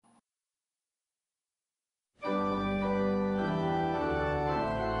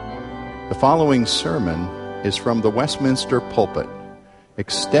The following sermon is from the Westminster pulpit,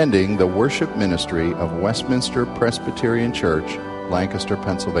 extending the worship ministry of Westminster Presbyterian Church, Lancaster,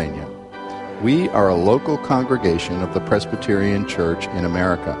 Pennsylvania. We are a local congregation of the Presbyterian Church in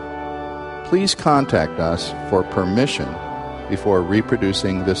America. Please contact us for permission before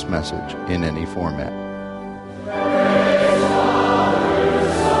reproducing this message in any format.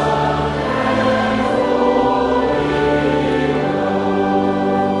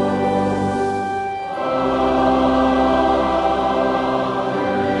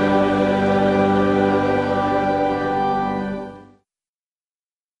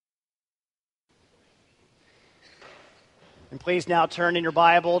 Please now turn in your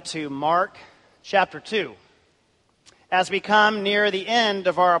Bible to Mark chapter 2. As we come near the end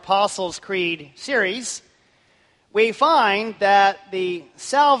of our Apostles' Creed series, we find that the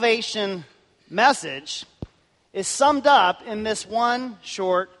salvation message is summed up in this one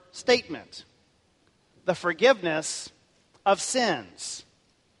short statement: the forgiveness of sins.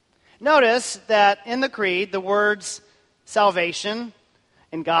 Notice that in the Creed, the words salvation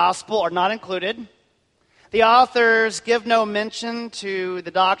and gospel are not included. The authors give no mention to the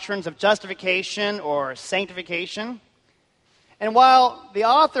doctrines of justification or sanctification. And while the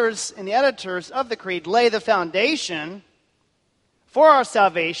authors and the editors of the Creed lay the foundation for our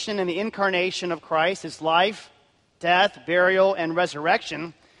salvation in the incarnation of Christ, his life, death, burial, and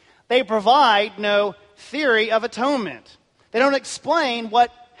resurrection, they provide no theory of atonement. They don't explain what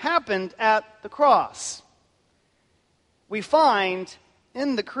happened at the cross. We find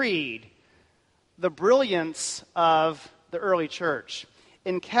in the Creed the brilliance of the early church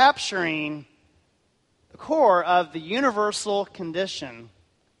in capturing the core of the universal condition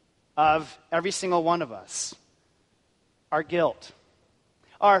of every single one of us: our guilt,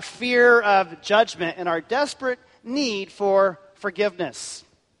 our fear of judgment, and our desperate need for forgiveness.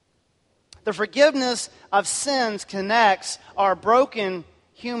 The forgiveness of sins connects our broken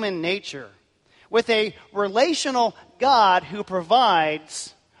human nature with a relational God who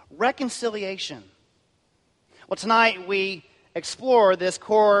provides reconciliation. Well, tonight we explore this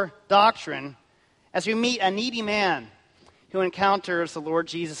core doctrine as we meet a needy man who encounters the Lord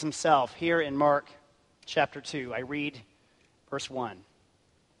Jesus himself here in Mark chapter 2. I read verse 1.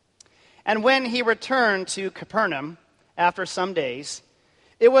 And when he returned to Capernaum after some days,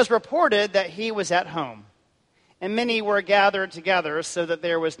 it was reported that he was at home, and many were gathered together so that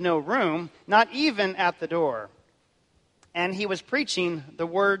there was no room, not even at the door. And he was preaching the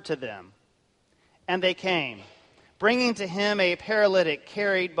word to them. And they came, bringing to him a paralytic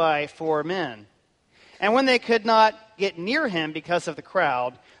carried by 4 men. And when they could not get near him because of the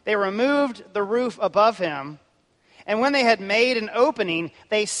crowd, they removed the roof above him. And when they had made an opening,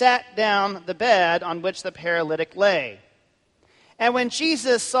 they sat down the bed on which the paralytic lay. And when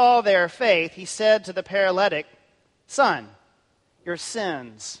Jesus saw their faith, he said to the paralytic, "Son, your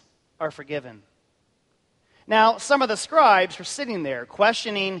sins are forgiven." Now, some of the scribes were sitting there,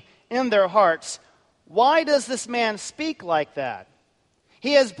 questioning in their hearts, "Why does this man speak like that?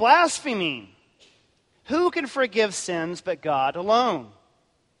 He is blaspheming. Who can forgive sins but God alone?"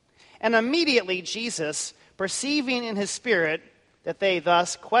 And immediately Jesus, perceiving in his spirit that they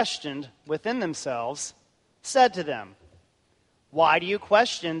thus questioned within themselves, said to them, "Why do you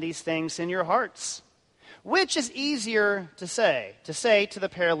question these things in your hearts? Which is easier to say to the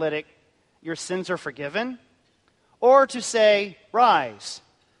paralytic, 'Your sins are forgiven,' or to say, 'Rise,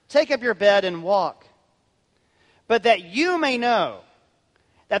 take up your bed and walk'? But that you may know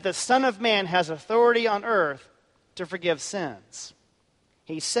that the Son of Man has authority on earth to forgive sins."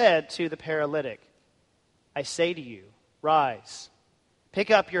 He said to the paralytic, "I say to you, rise, pick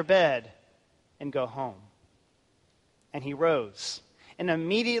up your bed, and go home." And he rose, and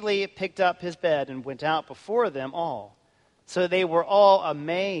immediately picked up his bed and went out before them all. So they were all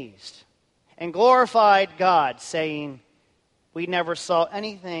amazed and glorified God, saying, "We never saw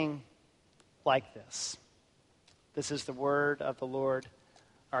anything like this." This is the word of the Lord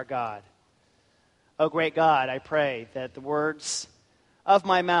our God. O great God, I pray that the words of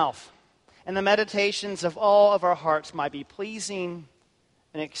my mouth and the meditations of all of our hearts might be pleasing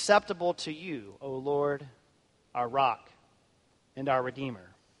and acceptable to you, O Lord, our rock and our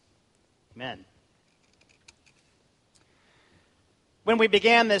Redeemer. Amen. When we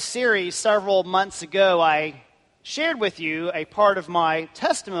began this series several months ago, I shared with you a part of my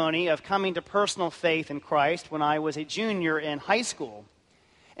testimony of coming to personal faith in Christ when I was a junior in high school.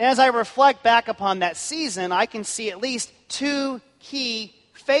 And as I reflect back upon that season, I can see at least 2 key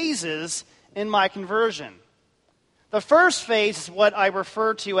phases in my conversion. The first phase is what I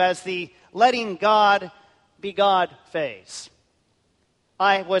refer to as the letting God be God phase.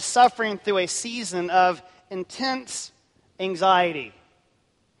 I was suffering through a season of intense anxiety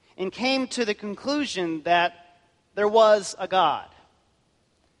and came to the conclusion that there was a God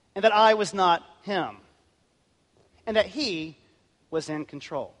and that I was not him and that he was in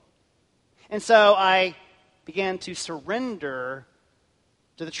control. And so I began to surrender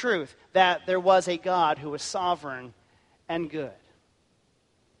to the truth that there was a God who was sovereign and good.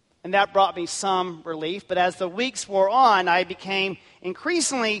 And that brought me some relief, but as the weeks wore on, I became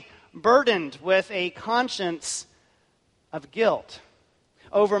increasingly burdened with a conscience of guilt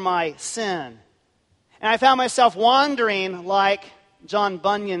over my sin. And I found myself wandering like John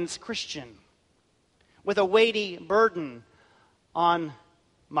Bunyan's Christian, with a weighty burden on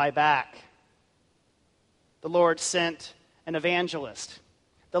my back. The Lord sent an evangelist,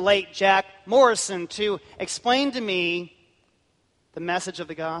 the late Jack Morrison, to explain to me the message of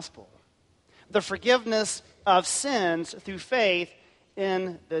the gospel, the forgiveness of sins through faith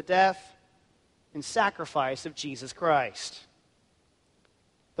in the death and sacrifice of Jesus Christ.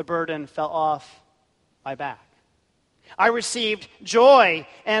 The burden fell off my back. I received joy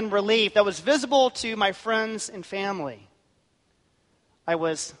and relief that was visible to my friends and family. I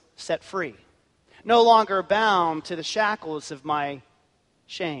was set free, no longer bound to the shackles of my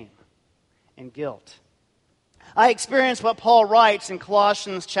shame and guilt. I experienced what Paul writes in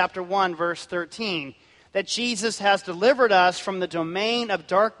Colossians chapter 1, verse 13, that Jesus has delivered us from the domain of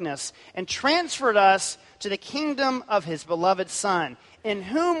darkness and transferred us to the kingdom of his beloved Son, in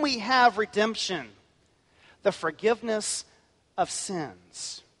whom we have redemption, the forgiveness of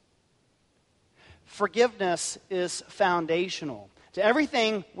sins. Forgiveness is foundational to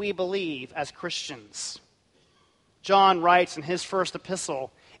everything we believe as Christians. John writes in his first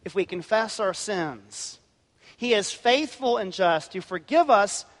epistle, if we confess our sins, he is faithful and just to forgive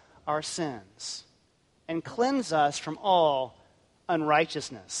us our sins and cleanse us from all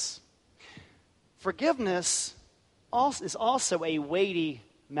unrighteousness. Forgiveness is also a weighty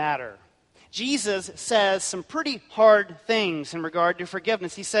matter. Jesus says some pretty hard things in regard to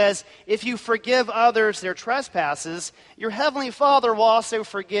forgiveness. He says, if you forgive others their trespasses, your heavenly Father will also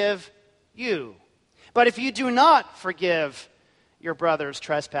forgive you. But if you do not forgive your brother's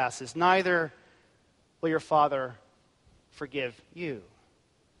trespasses, neither will your Father forgive you.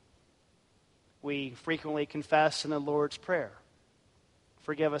 We frequently confess in the Lord's Prayer,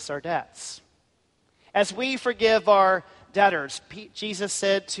 forgive us our debts. As we forgive our debtors, Jesus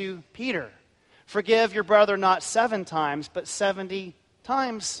said to Peter, forgive your brother not 7 times, but 70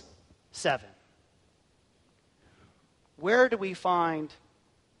 times 7. Where do we find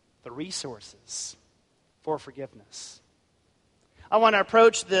the resources for forgiveness? I want to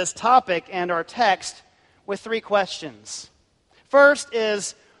approach this topic and our text with 3 questions. First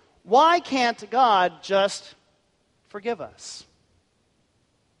is, why can't God just forgive us?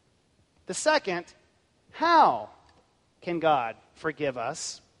 The second, how can God forgive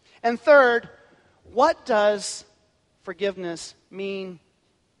us? And third, what does forgiveness mean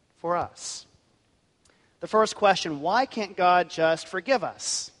for us? The first question, why can't God just forgive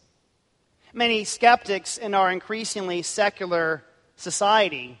us? Many skeptics in our increasingly secular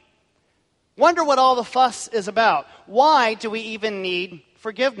society wonder what all the fuss is about. Why do we even need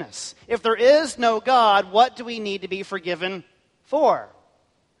forgiveness? If there is no God, what do we need to be forgiven for?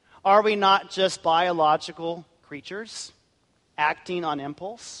 Are we not just biological creatures acting on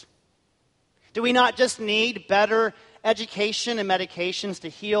impulse? Do we not just need better education and medications to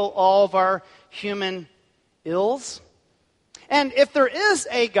heal all of our human ills? And if there is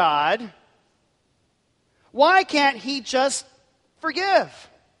a God, why can't he just forgive?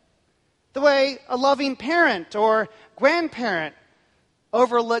 The way a loving parent or grandparent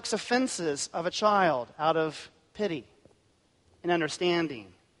overlooks offenses of a child out of pity and understanding.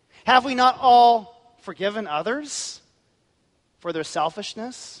 Have we not all forgiven others for their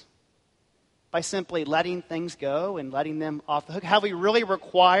selfishness by simply letting things go and letting them off the hook? Have we really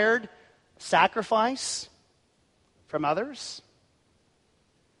required sacrifice from others?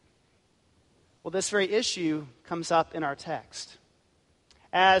 Well, this very issue comes up in our text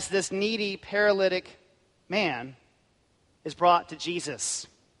as this needy paralytic man is brought to Jesus.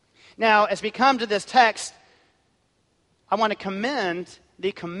 Now, as we come to this text, I want to commend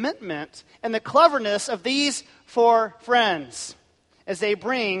the commitment and the cleverness of these 4 friends as they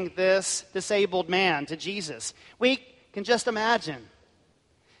bring this disabled man to Jesus. We can just imagine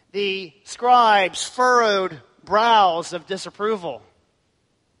the scribe's furrowed brows of disapproval,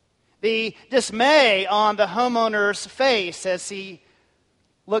 the dismay on the homeowner's face as he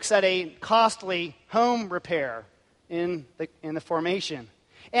looks at a costly home repair in the formation,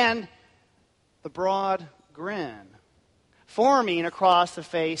 and the broad grin forming across the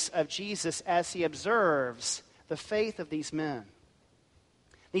face of Jesus as he observes the faith of these men.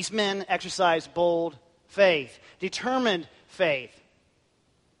 These men exercise bold faith, determined faith,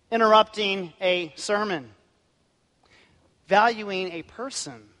 interrupting a sermon, valuing a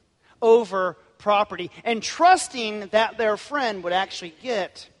person over property, and trusting that their friend would actually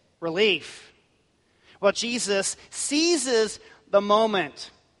get relief. Well, Jesus seizes the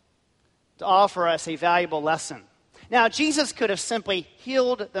moment to offer us a valuable lesson. Now, Jesus could have simply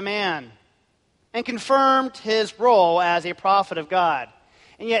healed the man and confirmed his role as a prophet of God.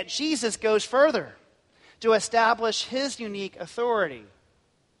 And yet Jesus goes further to establish his unique authority,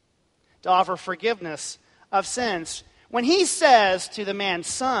 to offer forgiveness of sins. When he says to the man,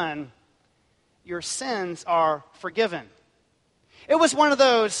 "Son, your sins are forgiven," it was one of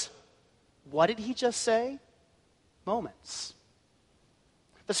those, "What did he just say?" moments.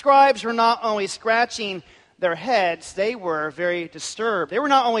 The scribes were not only scratching their heads, they were very disturbed. They were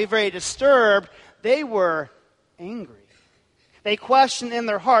not only very disturbed, they were angry. They questioned in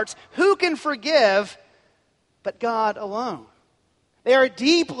their hearts, who can forgive but God alone? They are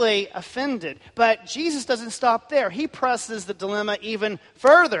deeply offended. But Jesus doesn't stop there. He presses the dilemma even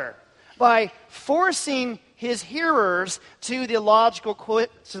further by forcing his hearers to the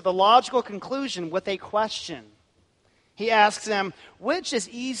logical conclusion with a question. He asks them, which is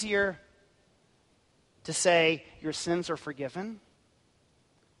easier to say, "Your sins are forgiven,"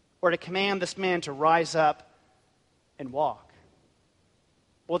 or to command this man to rise up and walk?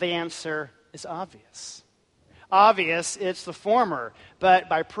 Well, the answer is obvious. Obvious, it's the former, but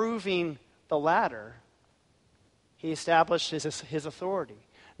by proving the latter, he establishes his authority,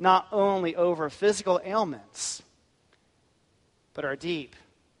 not only over physical ailments, but our deep,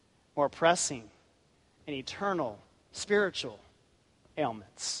 more pressing, and eternal spiritual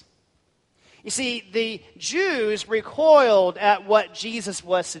ailments. You see, the Jews recoiled at what Jesus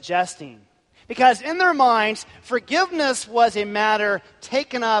was suggesting, because in their minds, forgiveness was a matter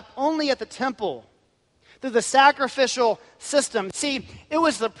taken up only at the temple, through the sacrificial system. See, it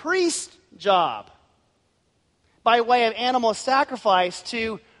was the priest's job, by way of animal sacrifice,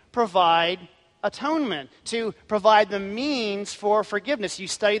 to provide atonement, to provide the means for forgiveness. You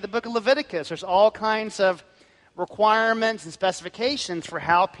study the book of Leviticus. There's all kinds of requirements and specifications for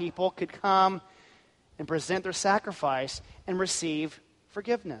how people could come and present their sacrifice and receive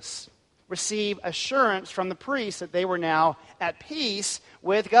forgiveness, receive assurance from the priest that they were now at peace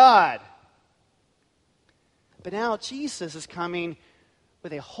with God. But now Jesus is coming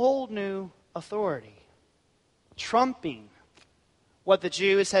with a whole new authority, trumping what the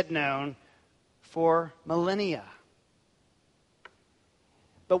Jews had known for millennia.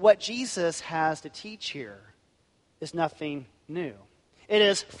 But what Jesus has to teach here is nothing new. It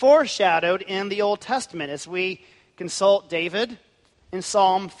is foreshadowed in the Old Testament as we consult David in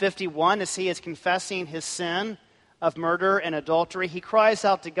Psalm 51 as he is confessing his sin of murder and adultery. He cries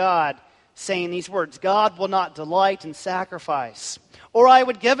out to God, saying these words, "God will not delight in sacrifice, or I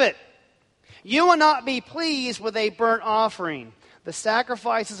would give it. You will not be pleased with a burnt offering. The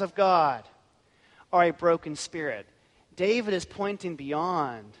sacrifices of God are a broken spirit." David is pointing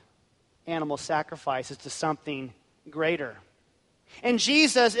beyond animal sacrifices to something greater. And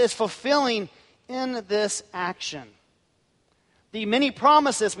Jesus is fulfilling in this action the many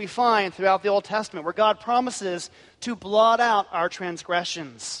promises we find throughout the Old Testament, where God promises to blot out our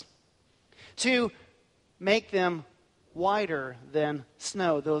transgressions, to make them whiter than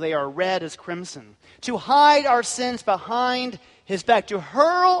snow, though they are red as crimson, to hide our sins behind his back, to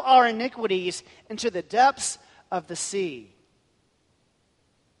hurl our iniquities into the depths of the sea.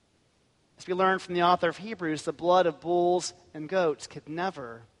 As we learn from the author of Hebrews, the blood of bulls and goats could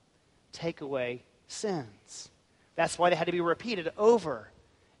never take away sins. That's why they had to be repeated over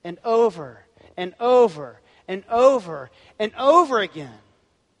and over and over and over and over again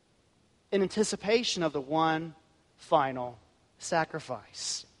in anticipation of the one final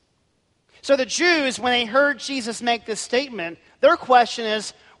sacrifice. So the Jews, when they heard Jesus make this statement, their question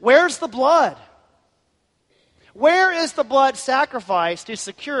is, where's the blood? Where is the blood sacrifice to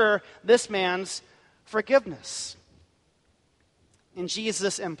secure this man's forgiveness? And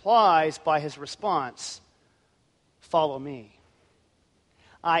Jesus implies by his response, "Follow me.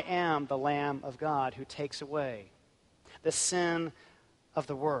 I am the Lamb of God who takes away the sin of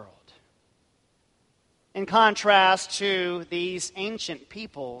the world." In contrast to these ancient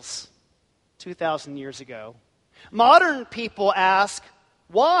peoples 2,000 years ago, modern people ask,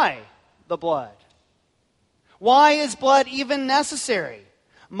 why the blood? Why is blood even necessary?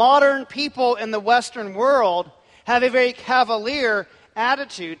 Modern people in the Western world have a very cavalier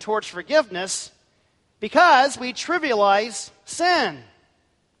attitude towards forgiveness because we trivialize sin.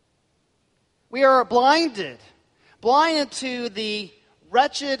 We are blinded to the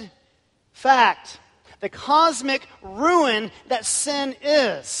wretched fact, the cosmic ruin that sin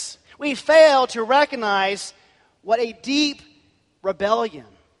is. We fail to recognize what a deep rebellion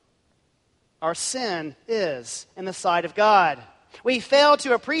our sin is in the sight of God. We fail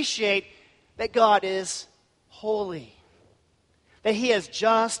to appreciate that God is holy, that He is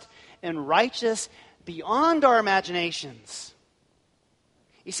just and righteous beyond our imaginations.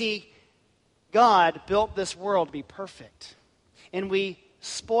 You see, God built this world to be perfect, and we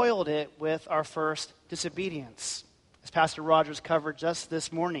spoiled it with our first disobedience, as Pastor Rogers covered just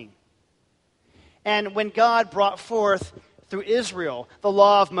this morning. And when God brought forth through Israel the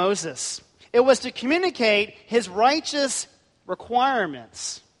law of Moses, it was to communicate His righteous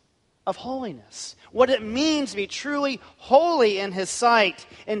requirements of holiness, what it means to be truly holy in His sight.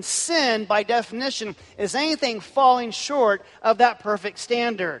 And sin, by definition, is anything falling short of that perfect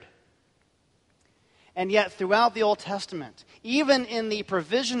standard. And yet, throughout the Old Testament, even in the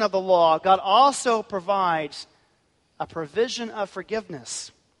provision of the law, God also provides a provision of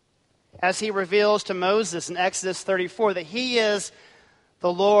forgiveness, as He reveals to Moses in Exodus 34 that He is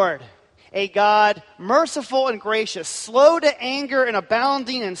the Lord, a God merciful and gracious, slow to anger and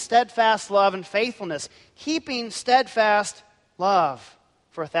abounding in steadfast love and faithfulness, keeping steadfast love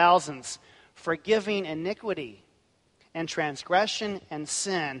for thousands, forgiving iniquity and transgression and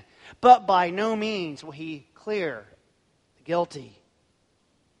sin, but by no means will He clear the guilty.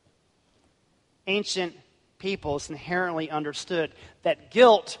 Ancient peoples inherently understood that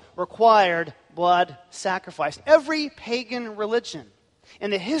guilt required blood sacrifice. Every pagan religion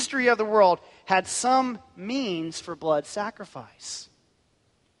in the history of the world had some means for blood sacrifice.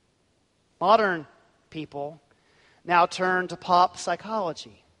 Modern people now turn to pop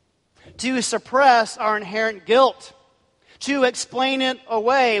psychology to suppress our inherent guilt, to explain it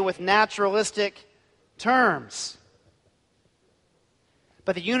away with naturalistic terms.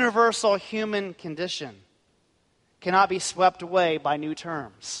 But the universal human condition cannot be swept away by new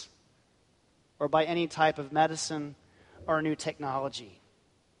terms or by any type of medicine or new technology.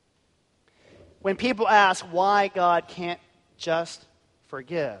 When people ask why God can't just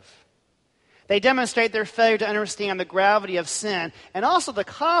forgive, they demonstrate their failure to understand the gravity of sin and also the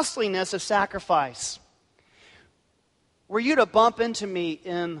costliness of sacrifice. Were you to bump into me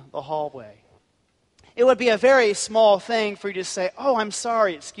in the hallway, it would be a very small thing for you to say, "Oh, I'm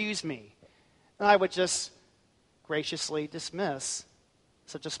sorry, excuse me." And I would just graciously dismiss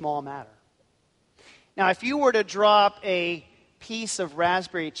such a small matter. Now, if you were to drop a piece of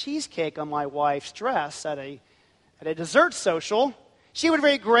raspberry cheesecake on my wife's dress at a dessert social, she would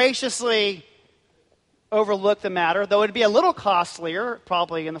very graciously overlook the matter, though it would be a little costlier,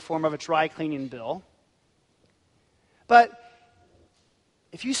 probably in the form of a dry cleaning bill. But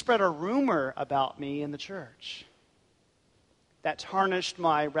if you spread a rumor about me in the church that tarnished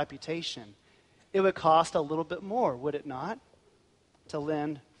my reputation, it would cost a little bit more, would it not, to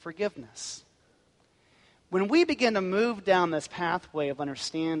lend forgiveness? When we begin to move down this pathway of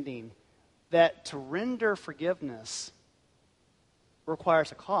understanding that to render forgiveness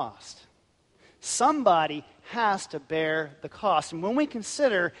requires a cost, somebody has to bear the cost. And when we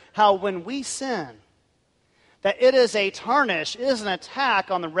consider how when we sin, that it is a tarnish, it is an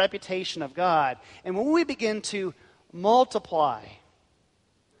attack on the reputation of God. And when we begin to multiply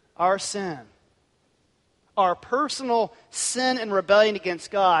our sin, our personal sin and rebellion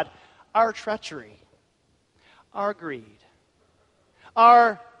against God, our treachery, our greed,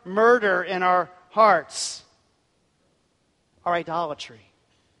 our murder in our hearts, our idolatry.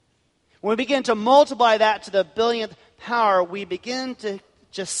 When we begin to multiply that to the billionth power, we begin to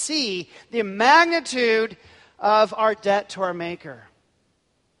just see the magnitude of our debt to our Maker,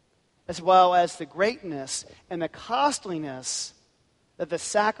 as well as the greatness and the costliness that the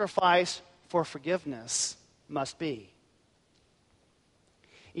sacrifice for forgiveness must be.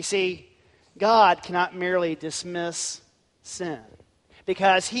 You see, God cannot merely dismiss sin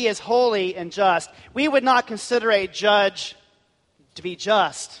because He is holy and just. We would not consider a judge to be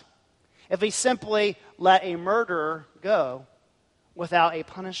just if He simply let a murderer go without a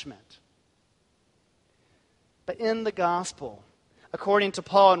punishment. But in the gospel, according to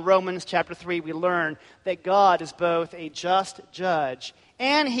Paul in Romans chapter 3, we learn that God is both a just judge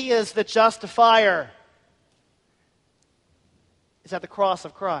and He is the justifier. It's at the cross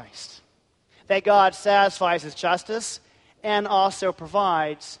of Christ that God satisfies His justice and also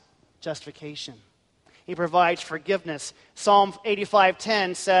provides justification. He provides forgiveness. Psalm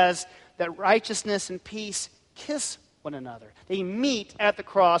 85:10 says that righteousness and peace kiss one another. They meet at the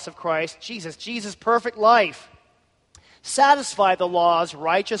cross of Christ Jesus. Jesus' perfect life satisfied the law's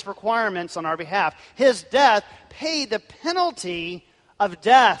righteous requirements on our behalf. His death paid the penalty of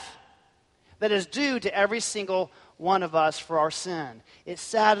death that is due to every single one of us for our sin. It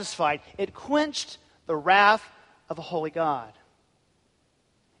satisfied, it quenched the wrath of a holy God.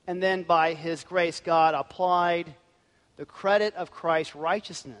 And then by His grace, God applied the credit of Christ's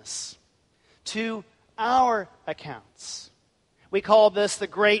righteousness to our accounts. We call this the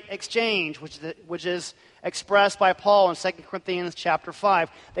great exchange, which is expressed by Paul in 2 Corinthians chapter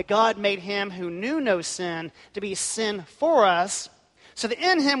 5, that God made Him who knew no sin to be sin for us, so that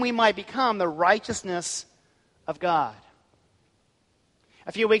in Him we might become the righteousness of God.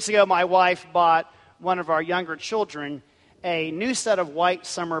 A few weeks ago, my wife bought one of our younger children a new set of white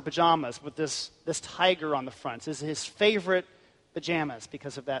summer pajamas with this tiger on the front. This is his favorite pajamas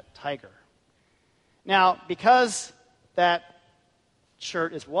because of that tiger. Now, because that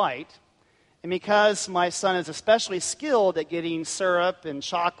shirt is white, and because my son is especially skilled at getting syrup and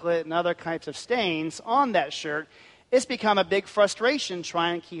chocolate and other kinds of stains on that shirt, it's become a big frustration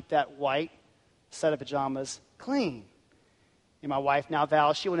trying to keep that white set of pajamas clean. And my wife now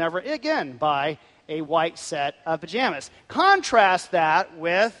vows she will never again buy a white set of pajamas. Contrast that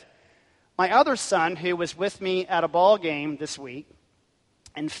with my other son, who was with me at a ball game this week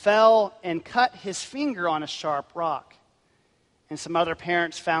and fell and cut his finger on a sharp rock. And some other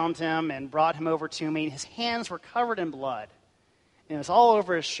parents found him and brought him over to me. His hands were covered in blood, and it was all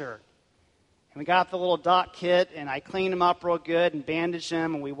over his shirt. And we got the little doc kit, and I cleaned him up real good and bandaged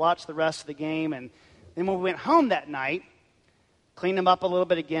him, and we watched the rest of the game. And then when we went home that night, cleaned him up a little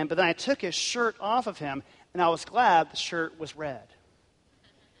bit again, but then I took his shirt off of him, and I was glad the shirt was red.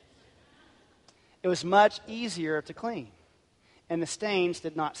 It was much easier to clean, and the stains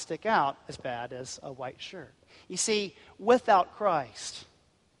did not stick out as bad as a white shirt. You see, without Christ,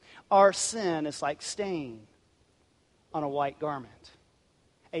 our sin is like stain on a white garment,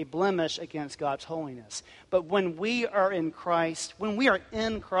 a blemish against God's holiness. But when we are in Christ, when we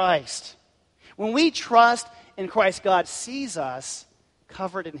trust in Christ, God sees us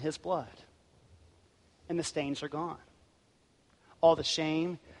covered in His blood, and the stains are gone. All the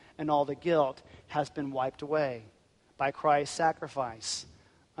shame and all the guilt has been wiped away by Christ's sacrifice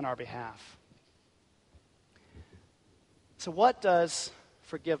on our behalf. So what does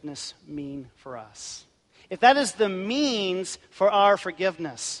forgiveness mean for us? If that is the means for our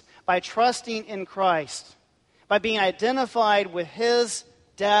forgiveness, by trusting in Christ, by being identified with His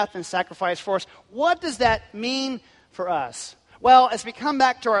death and sacrifice for us, what does that mean for us? Well, as we come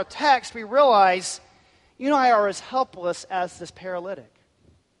back to our text, we realize you and I are as helpless as this paralytic.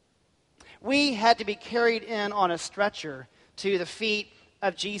 We had to be carried in on a stretcher to the feet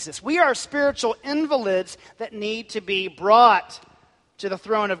of Jesus. We are spiritual invalids that need to be brought to the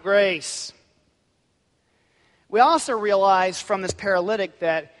throne of grace. We also realize from this paralytic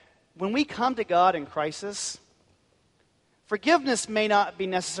that when we come to God in crisis, forgiveness may not be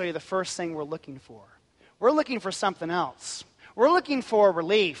necessarily the first thing we're looking for. We're looking for something else. We're looking for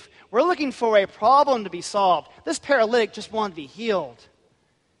relief. We're looking for a problem to be solved. This paralytic just wanted to be healed.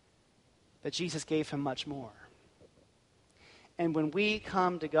 But Jesus gave him much more. And when we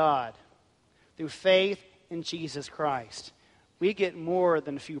come to God through faith in Jesus Christ, we get more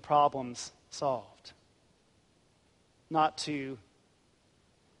than a few problems solved. Not to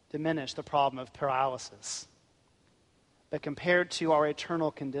diminish the problem of paralysis, but compared to our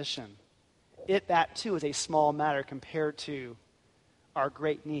eternal condition, that too is a small matter compared to our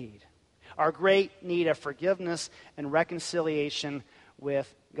great need of forgiveness and reconciliation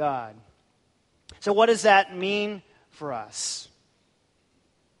with God. So what does that mean for us?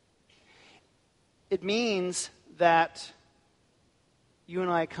 It means that you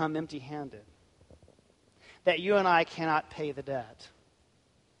and I come empty-handed, that you and I cannot pay the debt.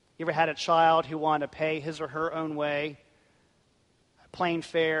 You ever had a child who wanted to pay his or her own way? A plane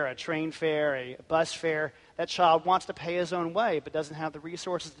fare, a train fare, a bus fare. That child wants to pay his own way but doesn't have the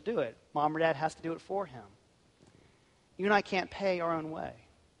resources to do it. Mom or dad has to do it for him. You and I can't pay our own way.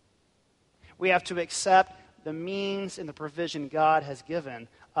 We have to accept the means and the provision God has given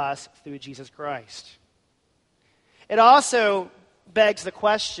us through Jesus Christ. It also begs the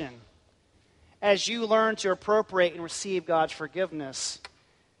question, as you learn to appropriate and receive God's forgiveness,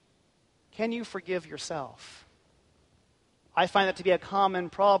 can you forgive yourself? I find that to be a common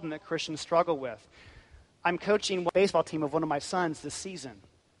problem that Christians struggle with. I'm coaching a baseball team of one of my sons this season.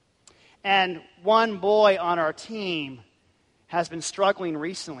 And one boy on our team has been struggling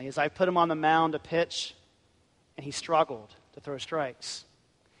recently as I put him on the mound to pitch, and he struggled to throw strikes.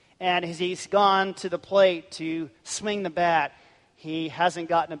 And as he's gone to the plate to swing the bat, he hasn't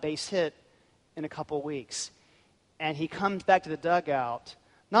gotten a base hit in a couple of weeks. And he comes back to the dugout,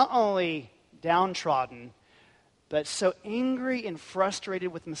 not only downtrodden, but so angry and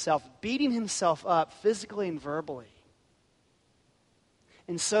frustrated with himself, beating himself up physically and verbally,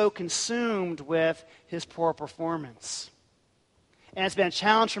 and so consumed with his poor performance. And it's been a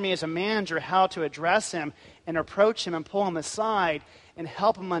challenge for me as a manager how to address him and approach him and pull him aside and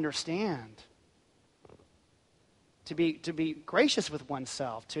help him understand. To be gracious with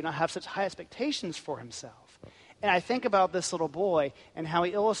oneself, to not have such high expectations for himself. And I think about this little boy and how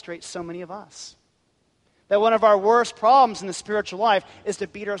he illustrates so many of us. That one of our worst problems in the spiritual life is to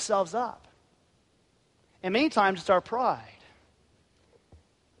beat ourselves up. And many times it's our pride.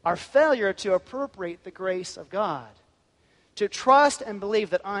 Our failure to appropriate the grace of God. To trust and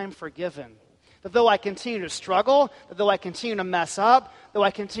believe that I'm forgiven. That though I continue to struggle, that though I continue to mess up, though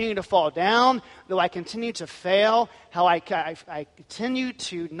I continue to fall down, though I continue to fail, how I continue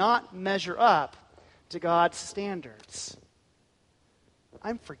to not measure up to God's standards,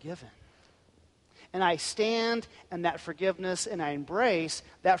 I'm forgiven. And I stand in that forgiveness and I embrace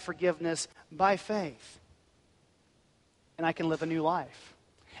that forgiveness by faith. And I can live a new life.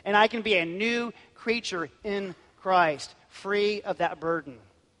 And I can be a new creature in Christ, free of that burden.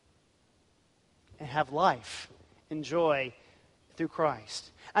 And have life and joy through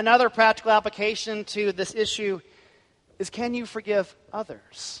Christ. Another practical application to this issue is, can you forgive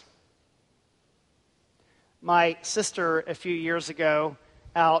others? My sister, a few years ago,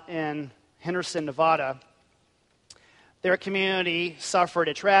 out in Henderson, Nevada, their community suffered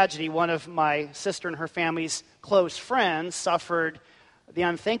a tragedy. One of my sister and her family's close friends suffered the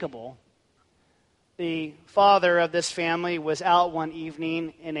unthinkable. The father of this family was out one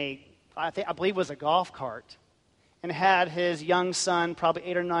evening in I believe it was a golf cart, and had his young son, probably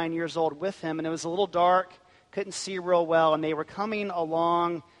 8 or 9 years old, with him. And it was a little dark, couldn't see real well, and they were coming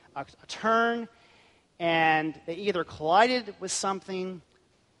along a turn, and they either collided with something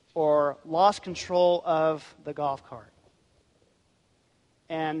or lost control of the golf cart.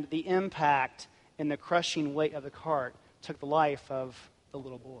 And the impact and the crushing weight of the cart took the life of the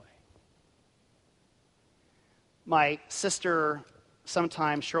little boy. My sister,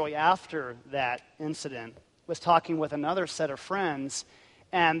 sometime shortly after that incident, was talking with another set of friends,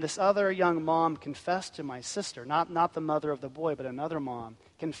 and this other young mom confessed to my sister, not the mother of the boy, but another mom,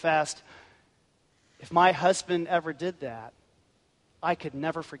 confessed, if my husband ever did that, I could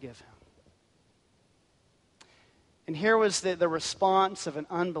never forgive him. And here was the response of an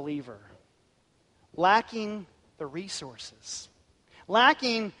unbeliever, lacking the resources,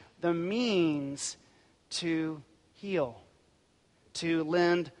 lacking the means to heal, to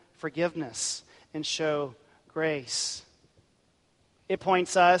lend forgiveness and show grace. It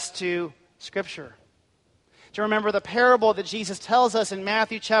points us to Scripture. To remember the parable that Jesus tells us in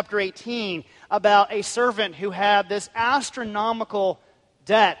Matthew chapter 18 about a servant who had this astronomical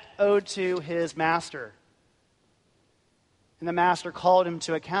debt owed to his master. And the master called him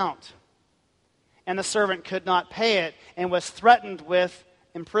to account. And the servant could not pay it and was threatened with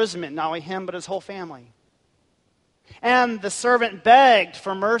imprisonment, not only him but his whole family. And the servant begged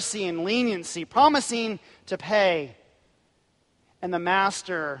for mercy and leniency, promising to pay. And the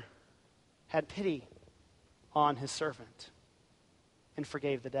master had pity on his servant and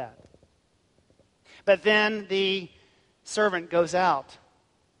forgave the debt. But then the servant goes out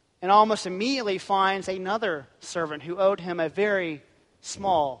and almost immediately finds another servant who owed him a very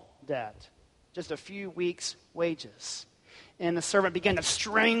small debt, just a few weeks' wages. And the servant began to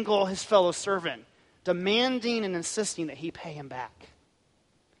strangle his fellow servant, demanding and insisting that he pay him back.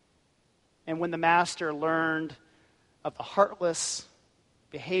 And when the master learned of the heartless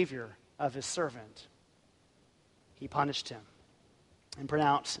behavior of his servant, he punished him and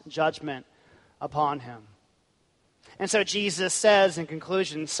pronounced judgment upon him. And so Jesus says in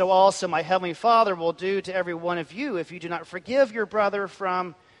conclusion, so also my heavenly Father will do to every one of you if you do not forgive your brother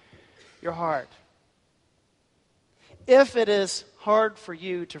from your heart. If it is hard for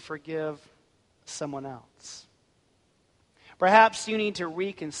you to forgive someone else, perhaps you need to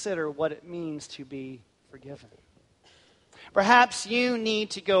reconsider what it means to be forgiven. Perhaps you need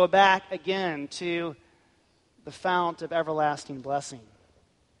to go back again to the fount of everlasting blessing,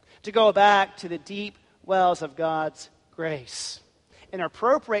 to go back to the deep wells of God's grace and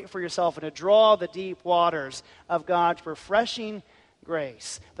appropriate for yourself and to draw the deep waters of God's refreshing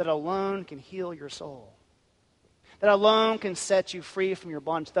grace that alone can heal your soul, that alone can set you free from your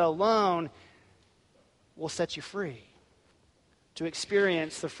bondage, that alone will set you free to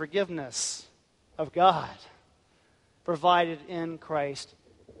experience the forgiveness of God provided in Christ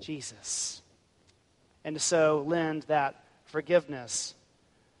Jesus, and to so lend that forgiveness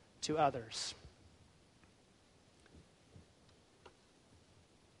to others.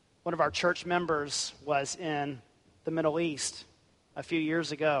 One of our church members was in the Middle East a few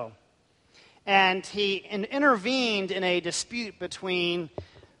years ago, and he intervened in a dispute between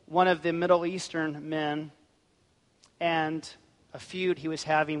one of the Middle Eastern men and a feud he was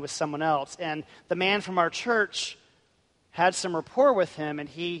having with someone else. And the man from our church had some rapport with him, and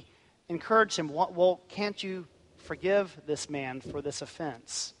he encouraged him, well, can't you forgive this man for this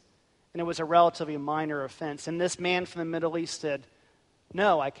offense? And it was a relatively minor offense. And this man from the Middle East said,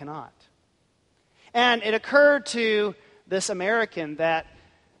 no, I cannot. And it occurred to this American that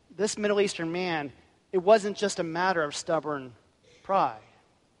this Middle Eastern man, it wasn't just a matter of stubborn pride.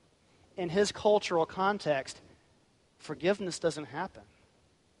 In his cultural context, forgiveness doesn't happen.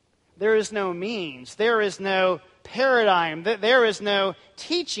 There is no means. There is no paradigm. There is no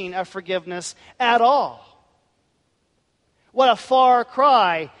teaching of forgiveness at all. What a far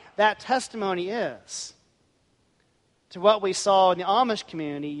cry that testimony is to what we saw in the Amish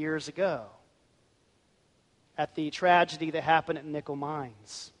community years ago at the tragedy that happened at Nickel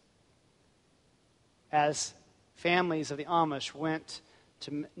Mines, as families of the Amish went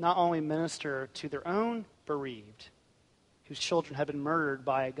to not only minister to their own bereaved, whose children had been murdered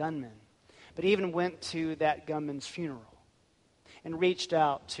by a gunman, but even went to that gunman's funeral and reached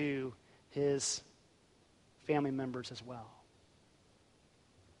out to his family members as well.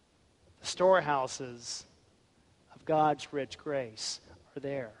 The storehouses of God's rich grace are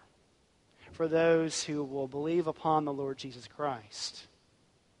there for those who will believe upon the Lord Jesus Christ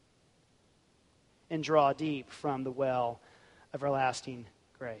and draw deep from the well of everlasting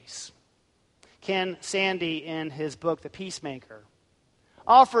grace. Ken Sande, in his book, The Peacemaker,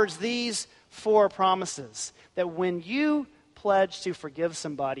 offers these 4 promises that when you pledge to forgive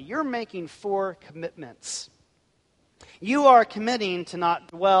somebody, you're making 4 commitments. You are committing to not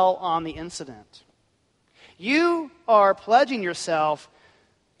dwell on the incident. You are pledging yourself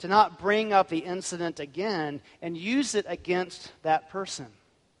to not bring up the incident again and use it against that person.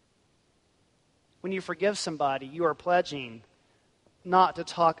 When you forgive somebody, you are pledging not to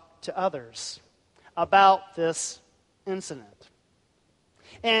talk to others about this incident.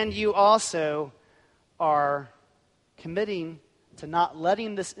 And you also are committing to not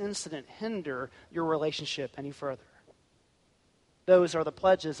letting this incident hinder your relationship any further. Those are the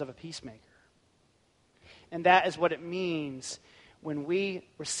pledges of a peacemaker. And that is what it means when we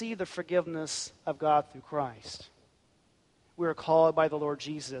receive the forgiveness of God through Christ. We are called by the Lord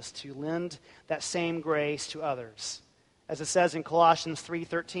Jesus to lend that same grace to others. As it says in Colossians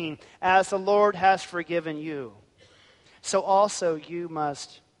 3:13, as the Lord has forgiven you, so also you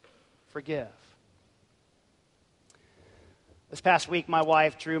must forgive. This past week, my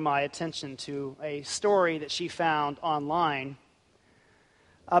wife drew my attention to a story that she found online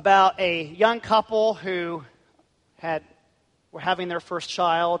about a young couple who were having their first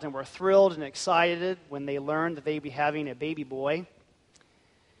child and were thrilled and excited when they learned that they'd be having a baby boy.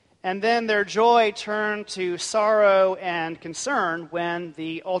 And then their joy turned to sorrow and concern when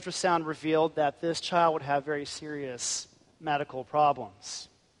the ultrasound revealed that this child would have very serious medical problems.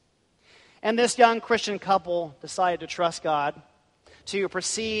 And this young Christian couple decided to trust God, to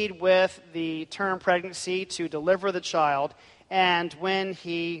proceed with the term pregnancy, to deliver the child. And when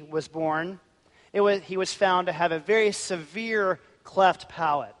he was born, he was found to have a very severe cleft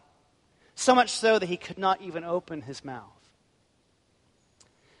palate, so much so that he could not even open his mouth.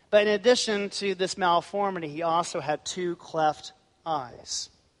 But in addition to this malformity, he also had 2 cleft eyes.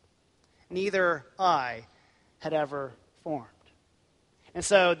 Neither eye had ever formed. And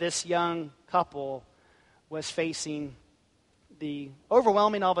so this young couple was facing the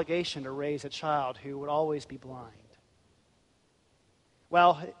overwhelming obligation to raise a child who would always be blind.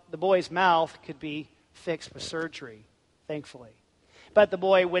 Well, the boy's mouth could be fixed with surgery, thankfully. But the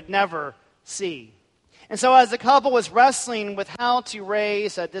boy would never see. And so as the couple was wrestling with how to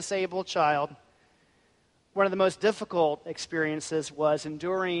raise a disabled child, one of the most difficult experiences was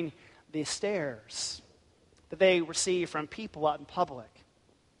enduring the stares that they received from people out in public.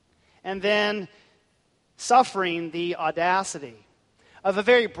 And then suffering the audacity of a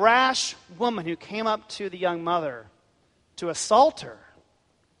very brash woman who came up to the young mother to assault her,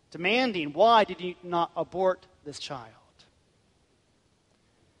 demanding, why did you not abort this child?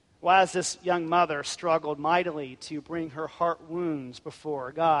 Well, as this young mother struggled mightily to bring her heart wounds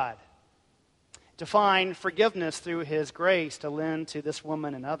before God, to find forgiveness through His grace to lend to this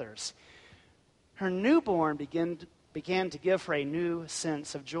woman and others, her newborn began to give her a new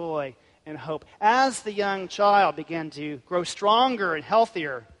sense of joy and hope. As the young child began to grow stronger and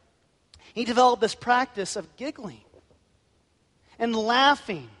healthier, he developed this practice of giggling and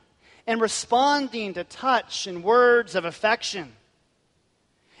laughing and responding to touch and words of affection.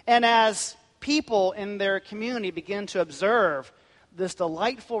 And as people in their community began to observe this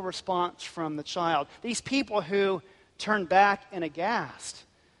delightful response from the child, these people who turned back in aghast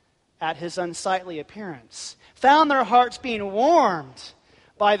at his unsightly appearance found their hearts being warmed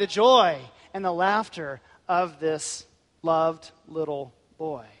by the joy and the laughter of this loved little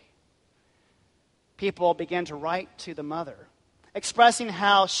boy. People began to write to the mother, expressing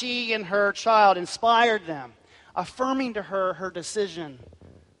how she and her child inspired them, affirming to her her decision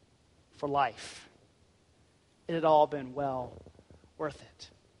for life. It had all been well worth it.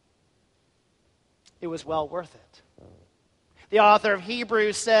 It was well worth it. The author of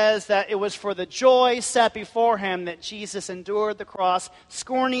Hebrews says that it was for the joy set before him that Jesus endured the cross,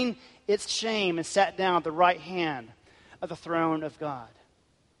 scorning its shame, and sat down at the right hand of the throne of God.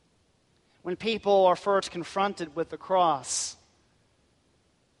 When people are first confronted with the cross,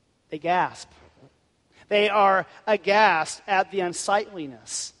 they gasp. They are aghast at the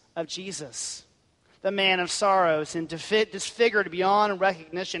unsightliness of Jesus, the man of sorrows and disfigured beyond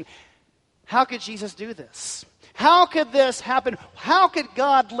recognition. How could Jesus do this? How could this happen? How could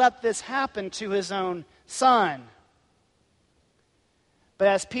God let this happen to his own son? But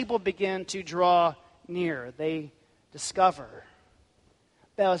as people begin to draw near, they discover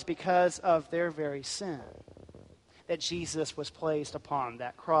that it was because of their very sin that Jesus was placed upon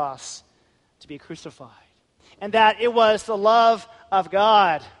that cross to be crucified. And that it was the love of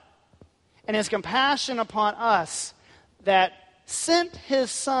God and his compassion upon us that sent his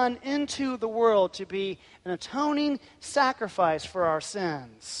Son into the world to be an atoning sacrifice for our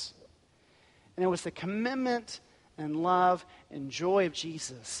sins. And it was the commitment and love and joy of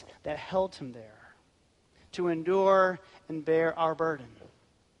Jesus that held him there to endure and bear our burden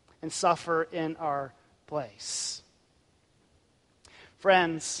and suffer in our place.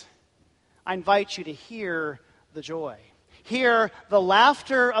 Friends, I invite you to hear the joy. Hear the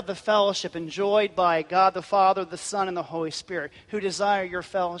laughter of the fellowship enjoyed by God the Father, the Son, and the Holy Spirit, who desire your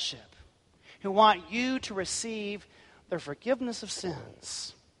fellowship, who want you to receive their forgiveness of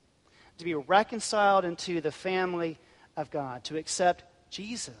sins, to be reconciled into the family of God, to accept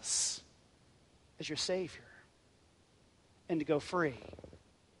Jesus as your Savior, and to go free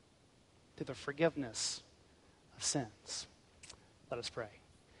to the forgiveness of sins. Let us pray.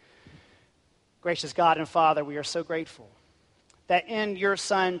 Gracious God and Father, we are so grateful that in your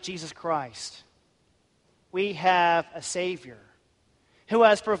Son, Jesus Christ, we have a Savior who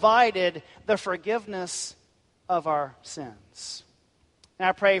has provided the forgiveness of our sins. And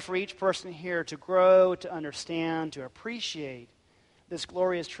I pray for each person here to grow, to understand, to appreciate this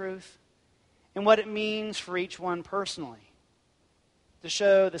glorious truth and what it means for each one personally to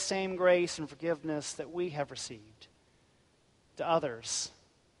show the same grace and forgiveness that we have received to others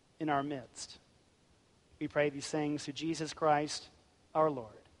in our midst. We pray these things through Jesus Christ, our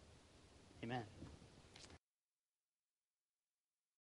Lord. Amen.